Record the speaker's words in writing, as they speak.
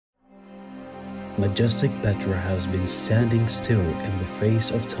Majestic Petra has been standing still in the face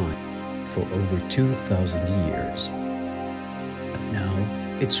of time for over 2,000 years. And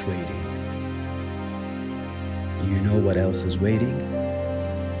now it's waiting. You know what else is waiting?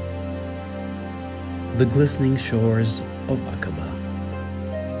 The glistening shores of Aqaba.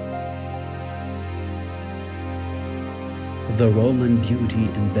 The Roman beauty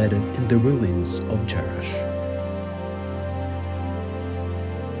embedded in the ruins of Jerash.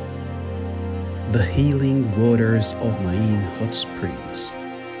 The healing waters of Ma'in hot springs.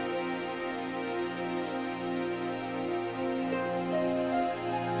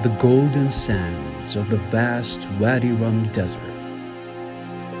 The golden sands of the vast Wadi Rum desert.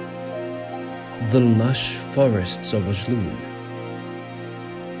 The lush forests of Ajloon.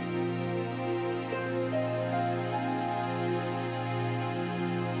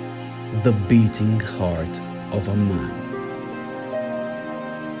 The beating heart of Amman.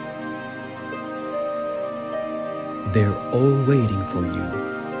 They're all waiting for you.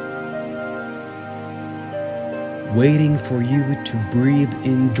 Waiting for you to breathe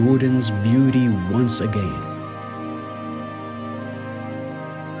in Jordan's beauty once again.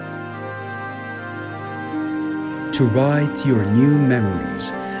 To write your new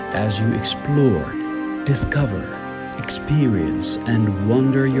memories as you explore, discover, experience, and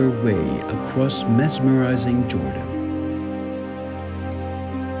wander your way across mesmerizing Jordan.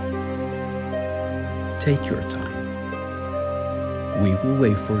 Take your time. We will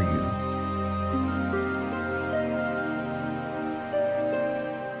wait for you.